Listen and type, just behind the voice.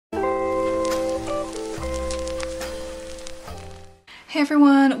Hey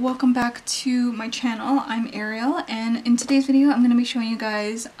everyone, welcome back to my channel. I'm Ariel, and in today's video I'm going to be showing you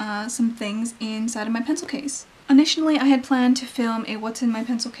guys some things inside of my pencil case. Initially I had planned to film a what's in my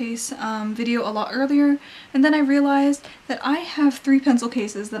pencil case video a lot earlier, and then I realized that I have 3 pencil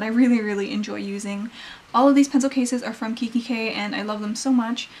cases that I really enjoy using. All of these pencil cases are from Kikki and I love them so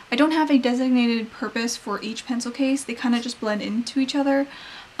much. I don't have a designated purpose for each pencil case, they kind of just blend into each other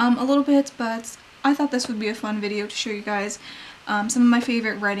a little bit, but I thought this would be a fun video to show you guys some of my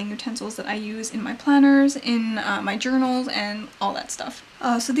favorite writing utensils that I use in my planners, in my journals, and all that stuff.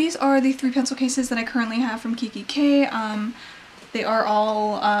 So these are the 3 pencil cases that I currently have from Kikki. They are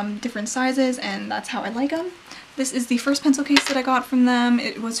all different sizes, and that's how I like them. This is the first pencil case that I got from them.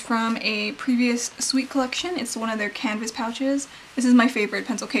 It was from a previous Sweet collection. It's one of their canvas pouches. This is my favorite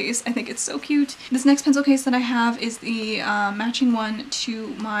pencil case. I think it's so cute. This next pencil case that I have is the matching one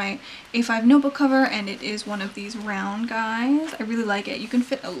to my A5 notebook cover, and it is one of these round guys. I really like it. You can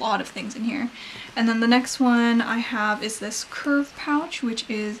fit a lot of things in here. And then the next one I have is this curved pouch, which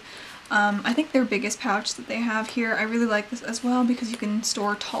is I think their biggest pouch that they have here. I really like this as well because you can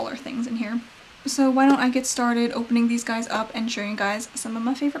store taller things in here. So why don't I get started opening these guys up and showing you guys some of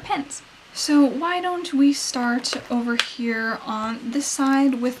my favorite pens. So why don't we start over here on this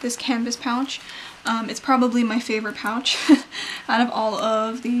side with this canvas pouch. It's probably my favorite pouch out of all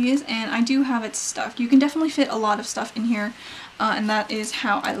of these, and I do have it stuffed. You can definitely fit a lot of stuff in here, and that is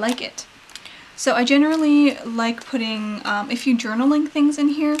how I like it. So I generally like putting a few journaling things in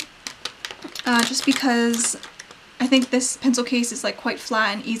here, just because I think this pencil case is like quite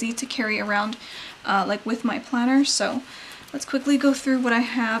flat and easy to carry around like with my planner. So let's quickly go through what I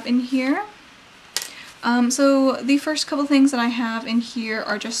have in here. So the first couple things that I have in here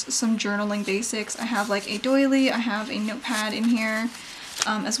are just some journaling basics. I have like a doily, I have a notepad in here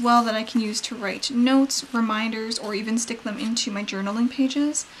as well that I can use to write notes, reminders, or even stick them into my journaling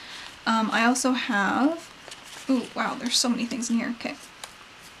pages. I also have, oh wow, there's so many things in here. Okay,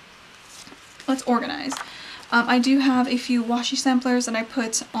 let's organize. I do have a few washi samplers that I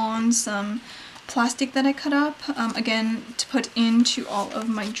put on some plastic that I cut up, again, to put into all of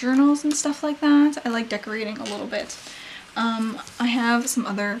my journals and stuff like that. I like decorating a little bit. I have some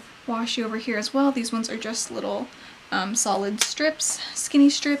other washi over here as well. These ones are just little solid strips, skinny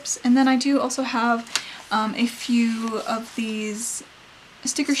strips, and then I do also have a few of these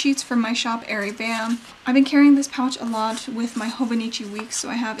sticker sheets from my shop Ariebea. I've been carrying this pouch a lot with my Hobonichi Weeks, so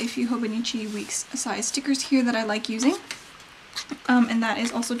I have a few Hobonichi Weeks size stickers here that I like using. And that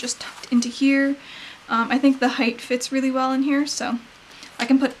is also just tucked into here. I think the height fits really well in here, so I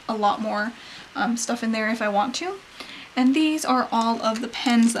can put a lot more stuff in there if I want to. And these are all of the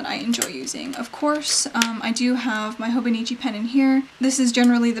pens that I enjoy using. Of course, I do have my Hobonichi pen in here. This is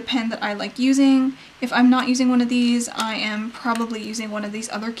generally the pen that I like using. If I'm not using one of these, I am probably using one of these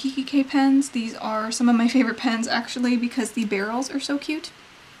other Kikki pens. These are some of my favorite pens actually because the barrels are so cute.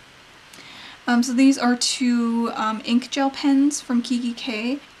 So these are 2 ink gel pens from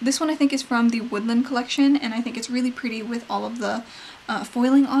Kikki. This one I think is from the Woodland collection, and I think it's really pretty with all of the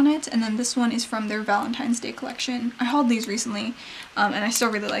foiling on it. And then this one is from their Valentine's Day collection. I hauled these recently, and I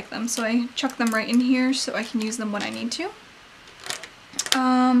still really like them, so I chuck them right in here so I can use them when I need to.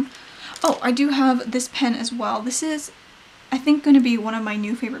 Oh, I do have this pen as well. This is, I think, going to be one of my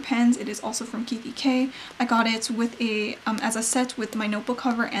new favorite pens. It is also from Kikki. I got it with a as a set with my notebook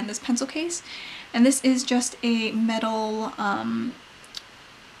cover and this pencil case. And this is just a metal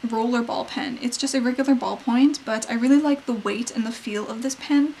Rollerball pen. It's just a regular ballpoint, but I really like the weight and the feel of this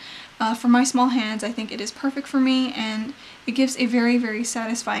pen. For my small hands, I think it is perfect for me, and it gives a very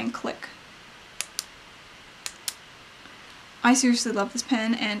satisfying click. I seriously love this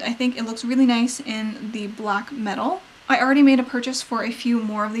pen, and I think it looks really nice in the black metal. I already made a purchase for a few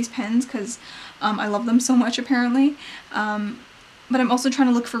more of these pens because I love them so much apparently. But I'm also trying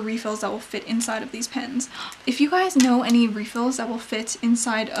to look for refills that will fit inside of these pens. If you guys know any refills that will fit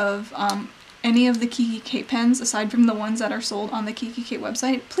inside of any of the Kikki pens aside from the ones that are sold on the Kikki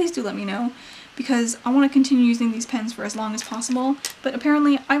website, please do let me know, because I want to continue using these pens for as long as possible. But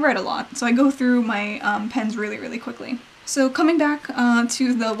apparently I write a lot, so I go through my pens really quickly. So coming back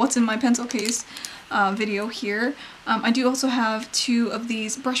to the what's in my pencil case video here, I do also have 2 of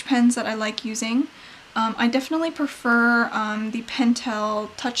these brush pens that I like using. I definitely prefer the Pentel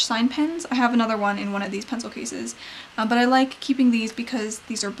touch sign pens. I have another one in one of these pencil cases, but I like keeping these because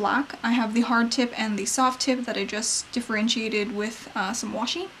these are black. I have the hard tip and the soft tip that I just differentiated with some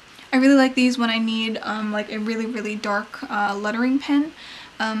washi. I really like these when I need like a really dark lettering pen.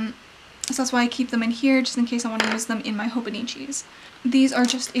 So that's why I keep them in here, just in case I want to use them in my Hobonichis. These are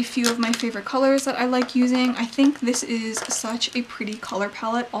just a few of my favorite colors that I like using. I think this is such a pretty color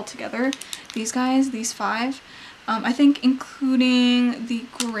palette altogether. These guys, these 5. I think including the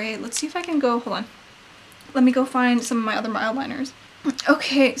gray. Let's see if I can go, hold on. Let me go find some of my other mild liners.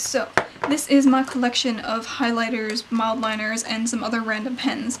 Okay, so this is my collection of highlighters, mild liners, and some other random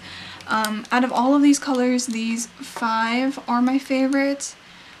pens. Out of all of these colors, these 5 are my favorite.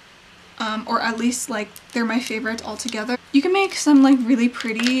 Or at least like they're my favorite altogether. You can make some like really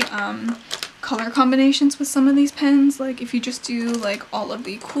pretty color combinations with some of these pens. Like if you just do like all of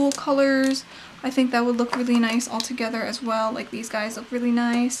the cool colors, I think that would look really nice all together as well. Like these guys look really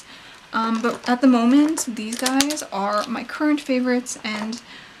nice. But at the moment, these guys are my current favorites, and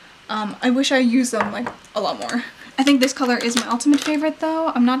I wish I used them like a lot more. I think this color is my ultimate favorite though.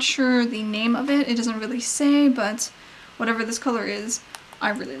 I'm not sure the name of it. It doesn't really say, but whatever this color is, I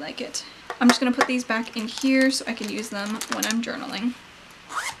really like it. I'm just going to put these back in here so I can use them when I'm journaling.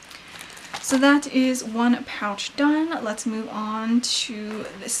 So that is one pouch done. Let's move on to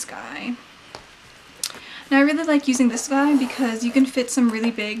this guy. Now I really like using this guy because you can fit some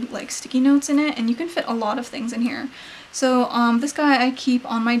really big like sticky notes in it, and you can fit a lot of things in here. So this guy I keep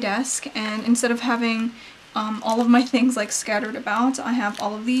on my desk, and instead of having all of my things like scattered about, I have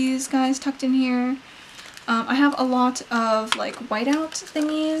all of these guys tucked in here. I have a lot of like whiteout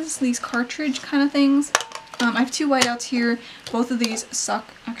thingies, these cartridge kind of things. I have 2 whiteouts here. Both of these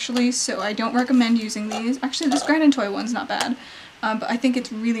suck actually, so I don't recommend using these. Actually, this Grand & Toy one's not bad, but I think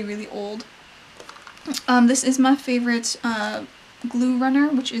it's really, really old. This is my favorite glue runner,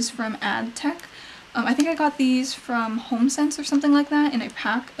 which is from AdTech. I think I got these from HomeSense or something like that in a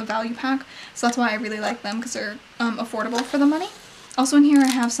pack, a value pack, so that's why I really like them, because they're affordable for the money. Also in here I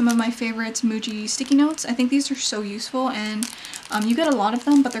have some of my favorite Muji sticky notes. I think these are so useful, and you get a lot of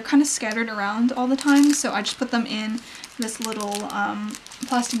them, but they're kind of scattered around all the time, so I just put them in this little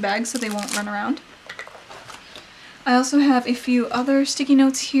plastic bag so they won't run around. I also have a few other sticky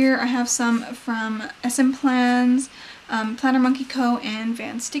notes here. I have some from SMPlans, PlannerMonkeyCo, and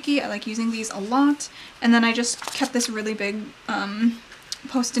VanStickie. I like using these a lot. And then I just kept this really big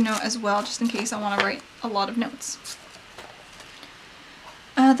post-it note as well, just in case I want to write a lot of notes.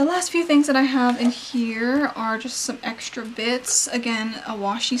 The last few things that I have in here are just some extra bits. Again, a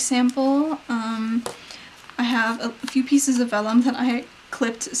washi sample. I have a few pieces of vellum that I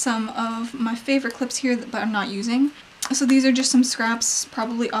clipped some of my favorite clips here but I'm not using. So these are just some scraps,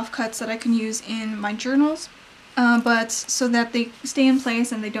 probably offcuts that I can use in my journals. But so that they stay in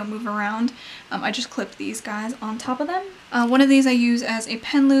place and they don't move around, I just clipped these guys on top of them. One of these I use as a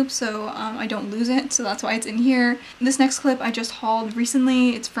pen loop so I don't lose it, so that's why it's in here. This next clip I just hauled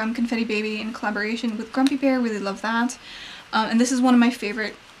recently. It's from ConfettiBaby in collaboration with Grumpy Bear. Really love that. And this is one of my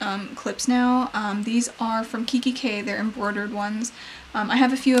favorite clips now. These are from Kikki, they're embroidered ones. I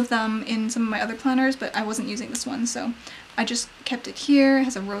have a few of them in some of my other planners, but I wasn't using this one, so I just kept it here. It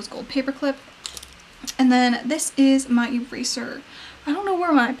has a rose gold paper clip. And then this is my eraser. I don't know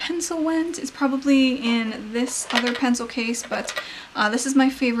where my pencil went. It's probably in this other pencil case, but this is my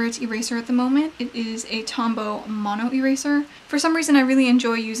favorite eraser at the moment. It is a Tombow mono eraser. For some reason I really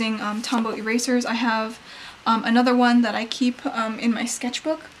enjoy using Tombow erasers. I have another one that I keep in my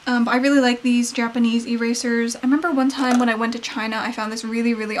sketchbook. But I really like these Japanese erasers. I remember one time when I went to China I found this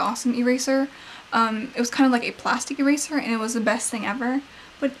really, really awesome eraser. It was kind of like a plastic eraser and it was the best thing ever.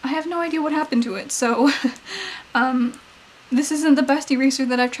 But I have no idea what happened to it, so this isn't the best eraser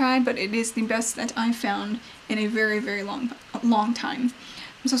that I've tried, but it is the best that I've found in a very, very long time.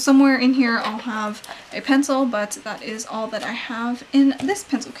 So somewhere in here I'll have a pencil, but that is all that I have in this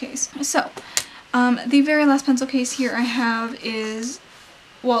pencil case. So the very last pencil case here I have is,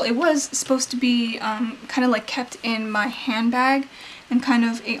 well, it was supposed to be kind of like kept in my handbag and kind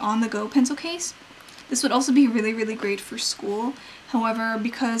of a on-the-go pencil case. This would also be really, really great for school. However,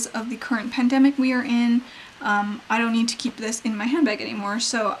 because of the current pandemic we are in, I don't need to keep this in my handbag anymore,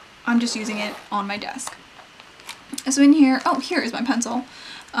 so I'm just using it on my desk. So in here, oh, here is my pencil.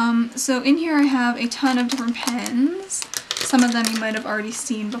 So in here I have a ton of different pens. Some of them you might have already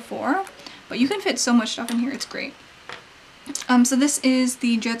seen before, but you can fit so much stuff in here, it's great. So this is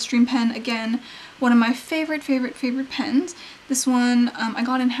the Jetstream pen, again, one of my favorite pens. This one I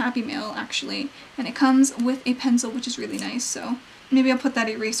got in Happy Mail actually, and it comes with a pencil, which is really nice, so maybe I'll put that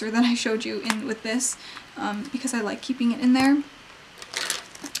eraser that I showed you in with this because I like keeping it in there.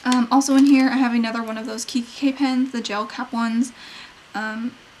 Also in here I have another one of those Kikki pens, the gel cap ones.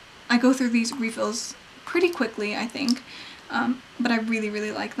 I go through these refills pretty quickly, I think, but I really,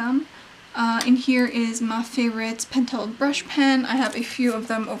 really like them. In here is my favorite Pentel brush pen. I have a few of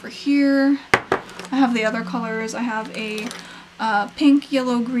them over here. I have the other colors. I have a pink,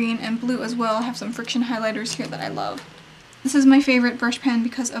 yellow, green, and blue as well. I have some friction highlighters here that I love. This is my favorite brush pen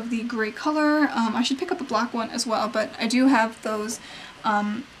because of the gray color. I should pick up a black one as well, but I do have those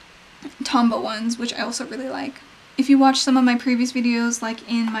Tombow ones, which I also really like. If you watch some of my previous videos, like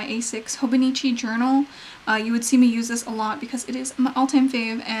in my A6 Hobonichi journal, you would see me use this a lot because it is my all-time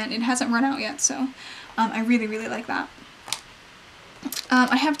fave and it hasn't run out yet, so I really, really like that.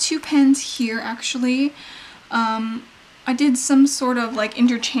 I have two pens here, actually. I did some sort of like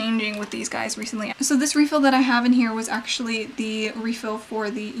interchanging with these guys recently. So this refill that I have in here was actually the refill for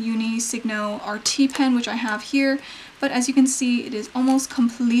the Uni Signo RT pen, which I have here, but as you can see, it is almost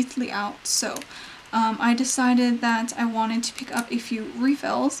completely out, so I decided that I wanted to pick up a few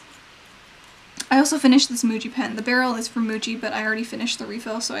refills. I also finished this Muji pen. The barrel is from Muji, but I already finished the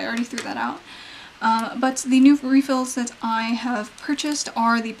refill, so I already threw that out. But the new refills that I have purchased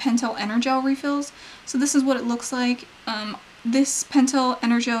are the Pentel Energel refills. So this is what it looks like. This Pentel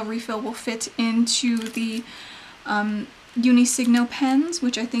Energel refill will fit into the Unisigno pens,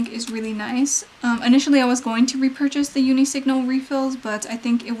 which I think is really nice. Initially I was going to repurchase the Unisigno refills, but I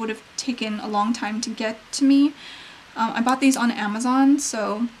think it would have taken a long time to get to me. I bought these on Amazon,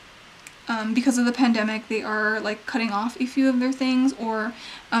 so because of the pandemic they are like cutting off a few of their things, or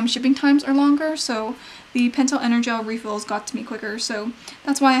shipping times are longer, so the Pentel Energel refills got to me quicker, so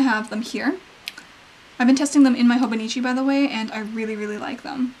that's why I have them here. I've been testing them in my Hobonichi, by the way, and I really, really like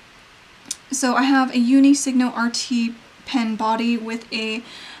them. So I have a Unisigno RT pen body with a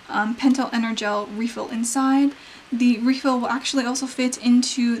Pentel Energel refill inside. The refill will actually also fit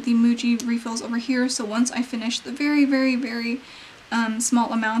into the Muji refills over here, so once I finish the very, very, very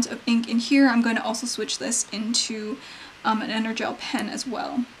small amount of ink in here, I'm going to also switch this into an Energel pen as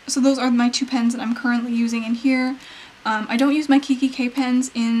well. So those are my two pens that I'm currently using in here. I don't use my Kikki K pens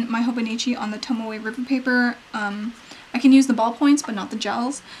in my Hobonichi on the Tomoe ribbon paper. I can use the ballpoints but not the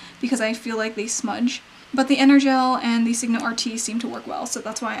gels because I feel like they smudge. But the Energel and the Signo RT seem to work well, so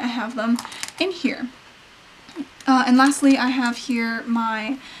that's why I have them in here. And lastly, I have here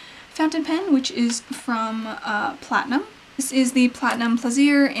my fountain pen, which is from Platinum. This is the Platinum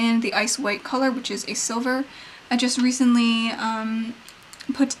Plaisir in the ice white color, which is a silver. I just recently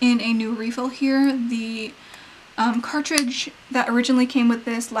put in a new refill here. The cartridge that originally came with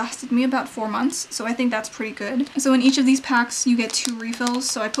this lasted me about 4 months, so I think that's pretty good. So in each of these packs you get 2 refills,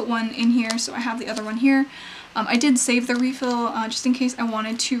 so I put one in here, so I have the other one here. I did save the refill just in case I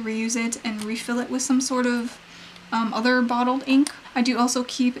wanted to reuse it and refill it with some sort of other bottled ink. I do also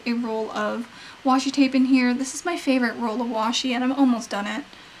keep a roll of washi tape in here. This is my favorite roll of washi and I'm almost done it.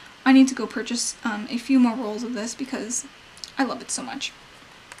 I need to go purchase a few more rolls of this because I love it so much.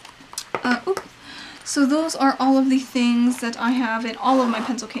 So those are all of the things that I have in all of my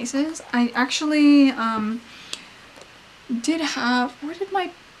pencil cases. I actually did have, where did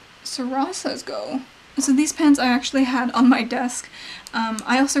my Sarasas go? So these pens I actually had on my desk.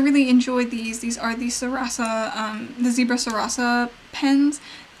 I also really enjoyed these. These are the Sarasa, the Zebra Sarasa pens.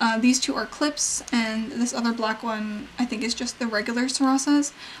 These two are clips, and this other black one I think is just the regular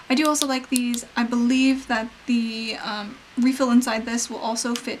Sarasas. I do also like these. I believe that the refill inside this will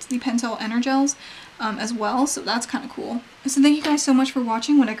also fit the Pentel Energels as well, so that's kind of cool. So thank you guys so much for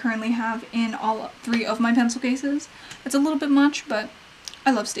watching what I currently have in all 3 of my pencil cases. It's a little bit much, but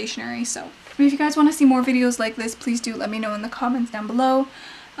I love stationery, so. If you guys want to see more videos like this, please do let me know in the comments down below.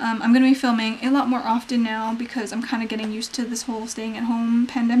 I'm going to be filming a lot more often now because I'm kind of getting used to this whole staying at home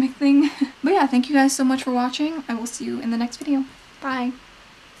pandemic thing. But yeah, thank you guys so much for watching. I will see you in the next video. Bye!